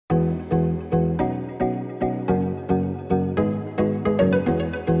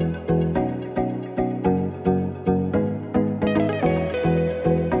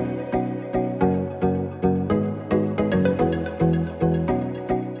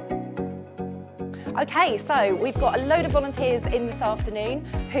Okay, so we've got a load of volunteers in this afternoon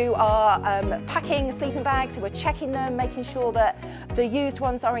who are packing sleeping bags, who are checking them, making sure that the used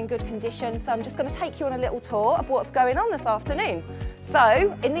ones are in good condition. So I'm just going to take you on a little tour of what's going on this afternoon.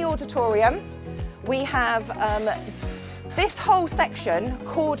 So in the auditorium, we have this whole section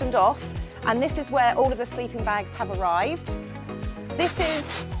cordoned off, and this is where all of the sleeping bags have arrived. This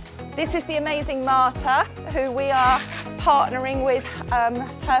is the amazing Marta, who we are partnering with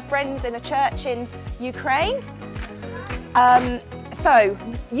her friends in a church in Ukraine. So,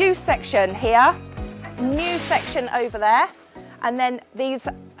 youth section here, new section over there, and then these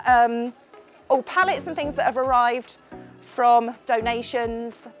all pallets and things that have arrived from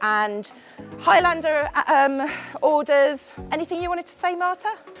donations and Highlander orders. Anything you wanted to say,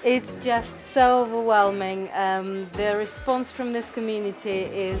 Marta? It's just so overwhelming. The response from this community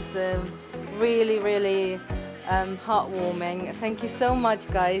is really, really heartwarming. Thank you so much,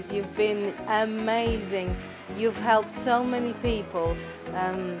 guys. You've been amazing. You've helped so many people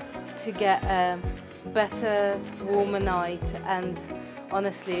to get a better, warmer night, and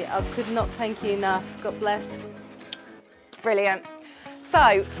honestly, I could not thank you enough. God bless. Brilliant. So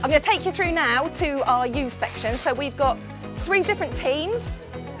I'm going to take you through now to our youth section. So we've got 3 different teams.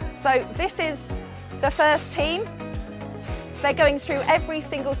 So this is the first team. They're going through every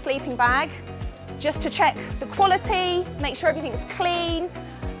single sleeping bag just to check the quality, make sure everything's clean,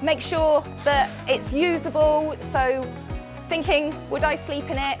 make sure that it's usable. So thinking, would I sleep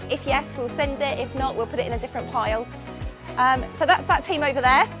in it? If yes, we'll send it. If not, we'll put it in a different pile. So that's that team over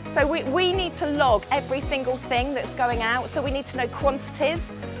there. So we need to log every single thing that's going out. So we need to know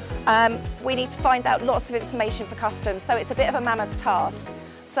quantities. We need to find out lots of information for customs. So it's a bit of a mammoth task.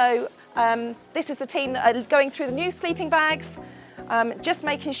 So this is the team that are going through the new sleeping bags, just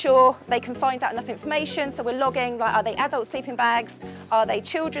making sure they can find out enough information. So we're logging, like, are they adult sleeping bags? Are they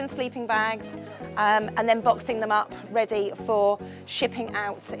children's sleeping bags? And then boxing them up ready for shipping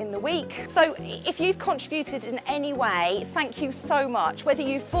out in the week. So if you've contributed in any way, thank you so much. Whether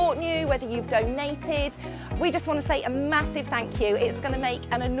you've bought new, whether you've donated, we just want to say a massive thank you. It's going to make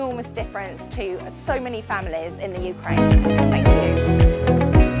an enormous difference to so many families in the Ukraine. Thank you.